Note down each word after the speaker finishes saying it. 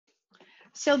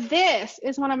So this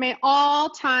is one of my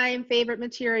all-time favorite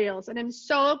materials, and I'm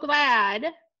so glad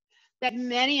that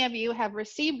many of you have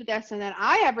received this and that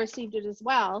I have received it as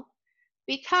well,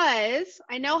 because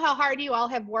I know how hard you all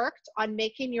have worked on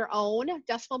making your own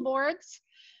decimal boards,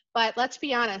 but let's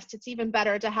be honest, it's even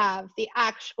better to have the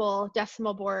actual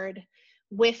decimal board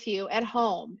with you at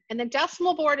home. And the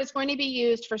decimal board is going to be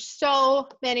used for so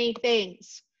many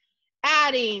things: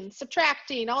 adding,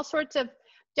 subtracting, all sorts of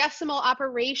decimal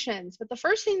operations. But the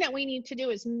first thing that we need to do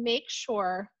is make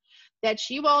sure that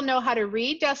you all know how to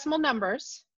read decimal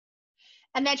numbers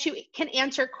and that you can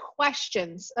answer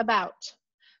questions about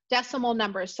decimal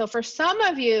numbers. So for some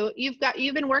of you, you've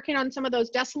been working on some of those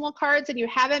decimal cards and you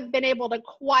haven't been able to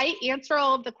quite answer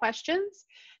all of the questions.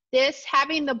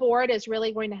 Having the board is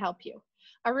really going to help you.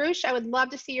 Arush, I would love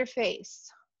to see your face.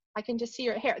 I can just see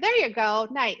your hair. There you go.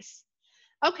 Nice.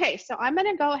 Okay, so I'm going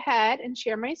to go ahead and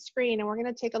share my screen, and we're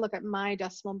going to take a look at my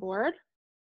decimal board.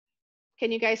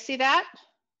 Can you guys see that?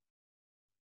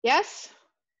 Yes?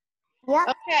 Yeah.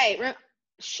 Okay,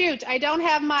 shoot, I don't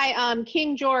have my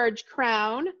King George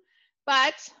crown,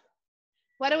 but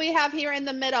what do we have here in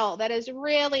the middle that is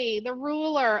really the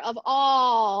ruler of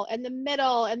all, and the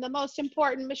middle and the most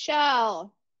important,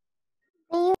 Michelle?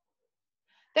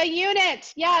 The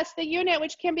unit, yes, the unit,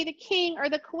 which can be the king or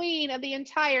the queen of the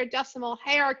entire decimal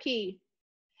hierarchy.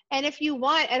 And if you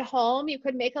want at home, you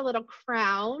could make a little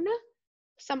crown.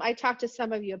 I talked to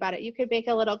some of you about it. You could make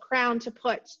a little crown to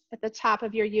put at the top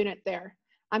of your unit there.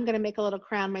 I'm going to make a little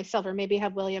crown myself, or maybe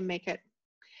have William make it.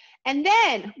 And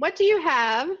then what do you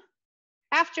have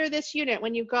after this unit?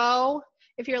 When you go,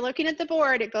 if you're looking at the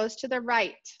board, it goes to the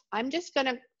right. I'm just going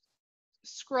to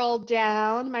scroll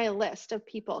down my list of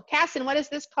people. Casson, what is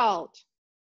this called?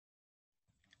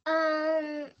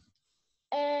 Well,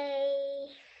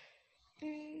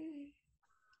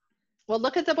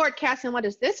 look at the board, Casson. What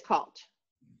is this called?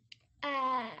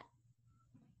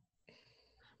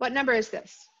 What number is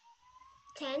this?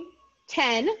 10.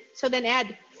 10. So then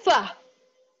add th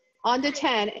onto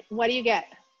 10. What do you get?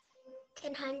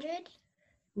 100.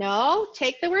 No,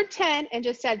 take the word 10 and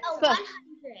just add th. 100.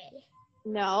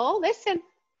 No, listen.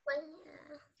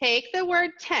 Take the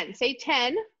word 10. Say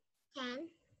 10. 10.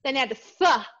 Then add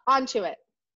th onto it.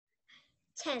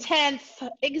 10th. 10th.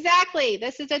 Exactly.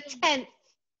 This is a 10th.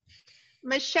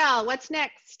 Michelle, what's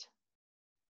next?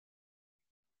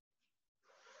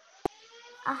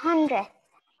 100th.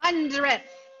 100th.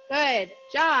 Good.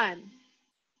 John?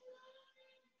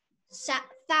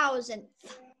 1000th.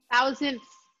 1000th.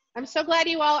 I'm so glad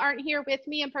you all aren't here with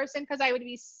me in person, because I would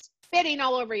be spitting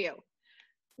all over you.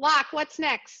 Locke, what's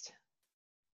next?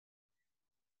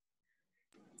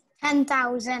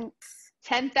 10,000th.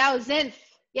 10,000th.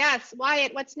 Yes.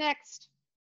 Wyatt, what's next?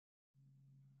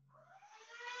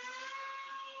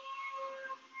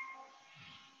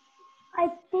 I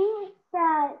think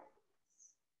that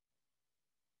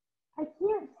I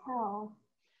can't tell.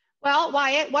 Well,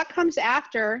 Wyatt, what comes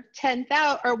after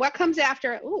 10,000, or what comes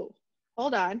after, ooh,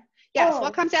 hold on. Yes,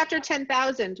 what comes after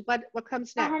 10,000? What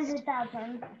comes next?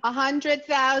 100,000.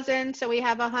 100,000. So we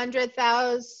have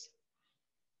 100,000.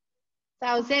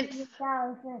 Thousandth.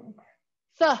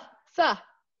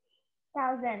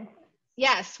 Thousandth.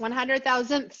 Yes,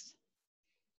 100,000th. It's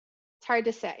hard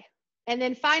to say. And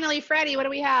then finally, Freddie, what do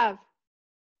we have?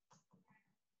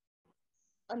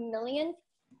 A million.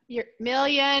 Your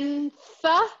millionth.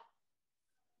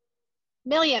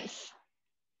 Millionth.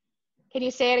 Can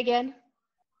you say it again?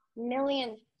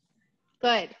 Million.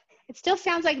 Good. It still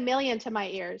sounds like million to my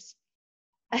ears.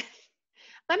 Let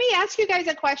me ask you guys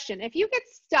a question. If you get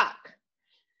stuck,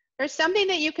 there's something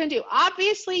that you can do.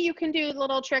 Obviously, you can do the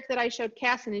little trick that I showed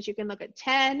Casson, is you can look at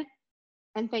 10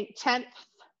 and think 10th,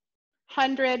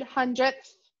 100,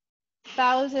 100th,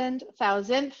 1,000,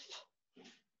 1,000th,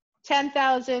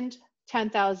 10,000,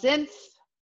 10,000th,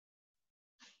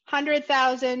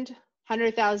 100,000,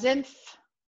 100,000th,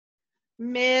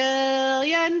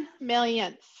 million,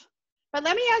 millionth. But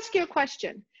let me ask you a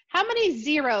question. How many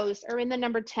zeros are in the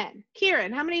number 10?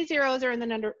 Kieran, how many zeros are in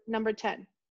the number 10?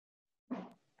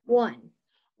 1.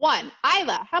 1.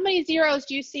 Isla, how many zeros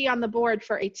do you see on the board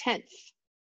for a 10th?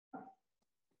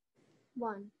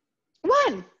 1.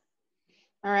 1.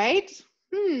 All right.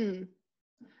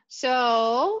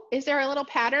 So is there a little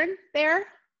pattern there?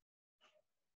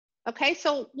 Okay,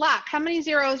 so Locke, how many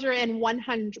zeros are in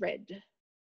 100?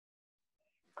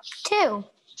 2.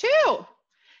 2.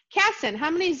 Casson,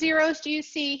 how many zeros do you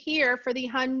see here for the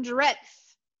 100th?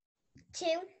 2.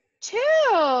 2.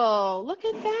 Look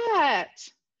at that.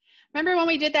 Remember when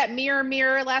we did that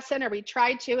mirror lesson, or we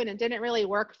tried to, and it didn't really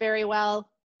work very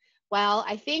well? Well,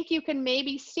 I think you can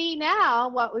maybe see now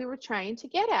what we were trying to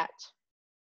get at.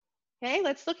 Okay,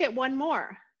 let's look at one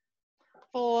more.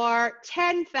 For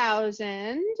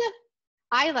 10,000,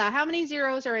 Isla, how many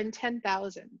zeros are in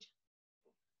 10,000?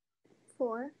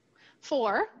 4.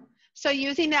 4. So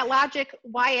using that logic,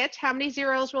 Wyatt, how many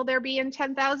zeros will there be in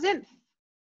 10,000?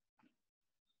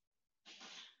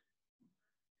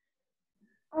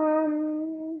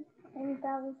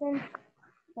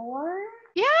 10,004.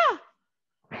 Yeah,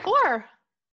 4.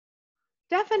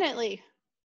 Definitely.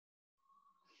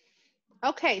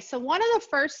 Okay, so one of the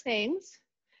first things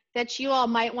that you all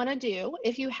might want to do,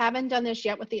 if you haven't done this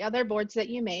yet with the other boards that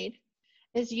you made,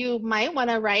 is you might want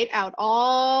to write out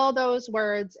all those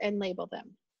words and label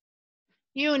them.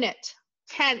 Unit,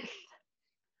 tenth,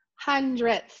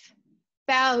 hundredth,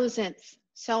 thousandth,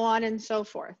 so on and so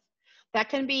forth. That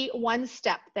can be one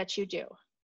step that you do.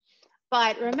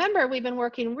 But remember, we've been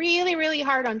working really, really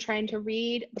hard on trying to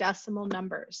read decimal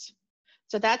numbers.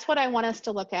 So that's what I want us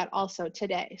to look at also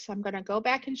today. So I'm going to go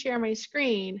back and share my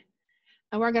screen,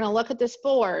 and we're going to look at this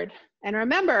board. And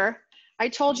remember, I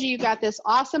told you you got this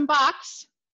awesome box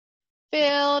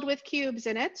filled with cubes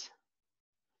in it.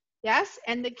 Yes,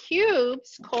 and the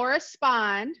cubes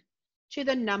correspond to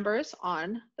the numbers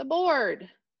on the board.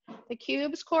 The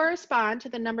cubes correspond to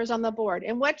the numbers on the board.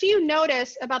 And what do you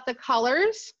notice about the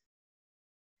colors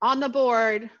on the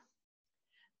board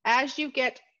as you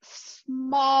get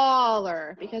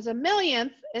smaller? Because a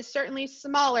millionth is certainly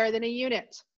smaller than a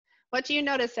unit. What do you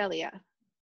notice, Elia? That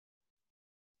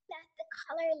the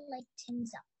color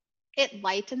lightens up. It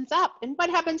lightens up. And what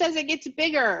happens as it gets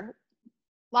bigger?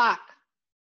 Locke.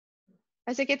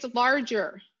 As it gets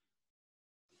larger.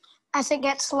 As it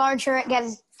gets larger, it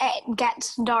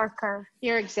gets darker.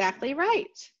 You're exactly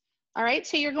right. All right,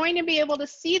 so you're going to be able to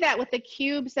see that with the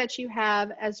cubes that you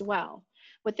have as well,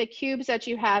 with the cubes that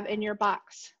you have in your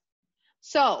box.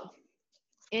 So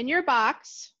in your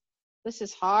box, this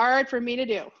is hard for me to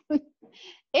do.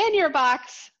 In your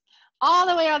box, all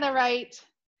the way on the right,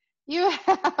 you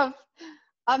have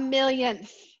a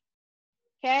millionth,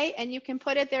 okay? And you can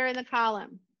put it there in the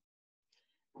column.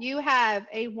 You have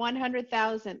a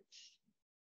 100,000th.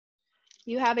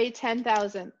 You have a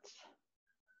 10,000th.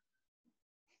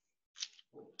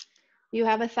 You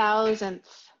have a 1,000th.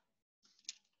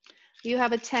 You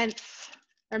have a 10th,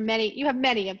 or many, you have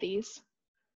many of these.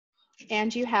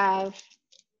 And you have,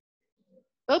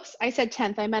 oops, I said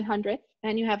 10th, I meant 100th,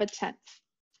 and you have a 10th,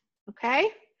 okay?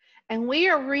 And we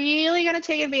are really gonna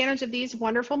take advantage of these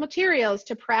wonderful materials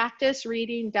to practice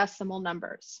reading decimal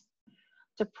numbers.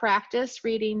 To practice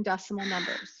reading decimal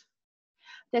numbers.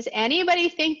 Does anybody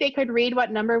think they could read what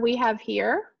number we have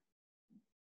here?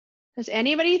 Does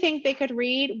anybody think they could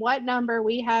read what number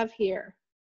we have here?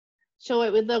 So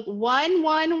it would look 1,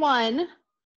 1, 1,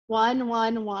 1,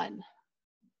 1, 1.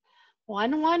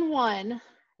 1, 1, 1,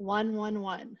 1, 1,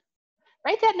 1.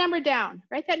 Write that number down.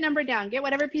 Write that number down. Get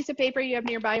whatever piece of paper you have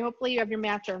nearby. Hopefully you have your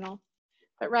math journal.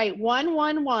 But write 1,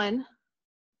 1, 1,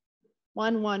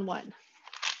 1, 1, 1.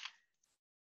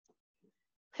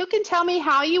 Who can tell me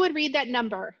how you would read that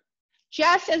number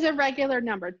just as a regular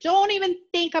number? Don't even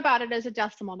think about it as a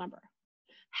decimal number.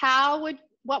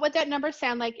 What would that number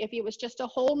sound like if it was just a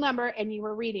whole number and you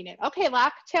were reading it? Okay,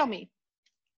 Locke, tell me.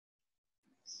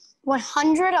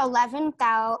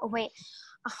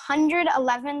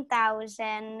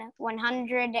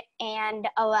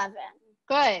 111,111.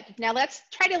 Good. Now let's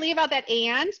try to leave out that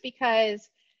and, because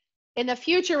in the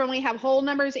future, when we have whole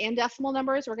numbers and decimal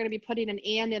numbers, we're going to be putting an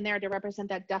and in there to represent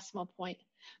that decimal point.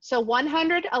 So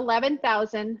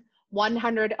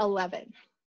 111,111.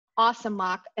 Awesome,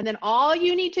 Locke. And then all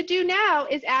you need to do now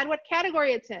is add what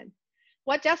category it's in.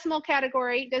 What decimal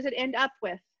category does it end up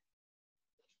with?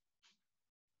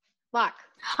 Locke.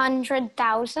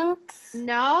 100,000.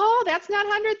 No, that's not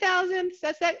 100,000.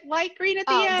 That's that light green at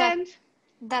the end.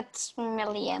 That's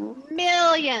million.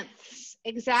 Millionths.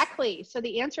 Exactly. So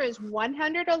the answer is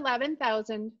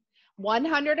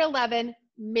 111,111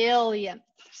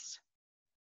 millionths.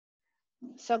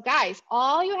 So guys,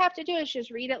 all you have to do is just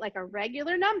read it like a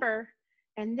regular number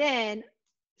and then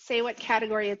say what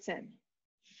category it's in.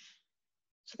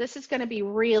 So this is going to be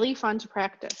really fun to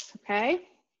practice, okay?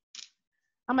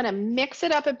 I'm going to mix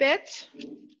it up a bit.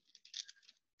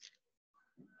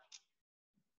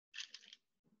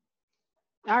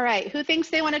 All right, who thinks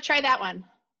they want to try that one?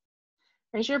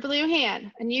 Raise your blue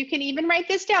hand. And you can even write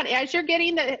this down. As you're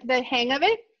getting the hang of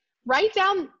it, write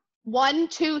down 1,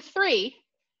 2, 3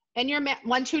 in your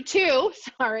 1, 2, 2,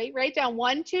 sorry, write down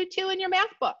 1, 2, 2 in your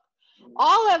math book.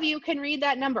 All of you can read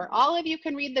that number. All of you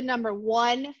can read the number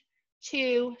 1,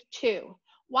 2, 2.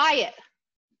 Wyatt,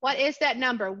 what is that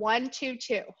number? 1, 2,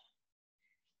 2.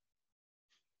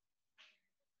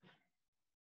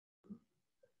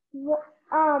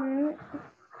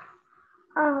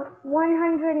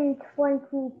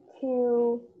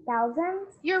 122,000.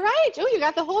 You're right. Oh, you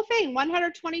got the whole thing.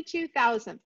 122,000.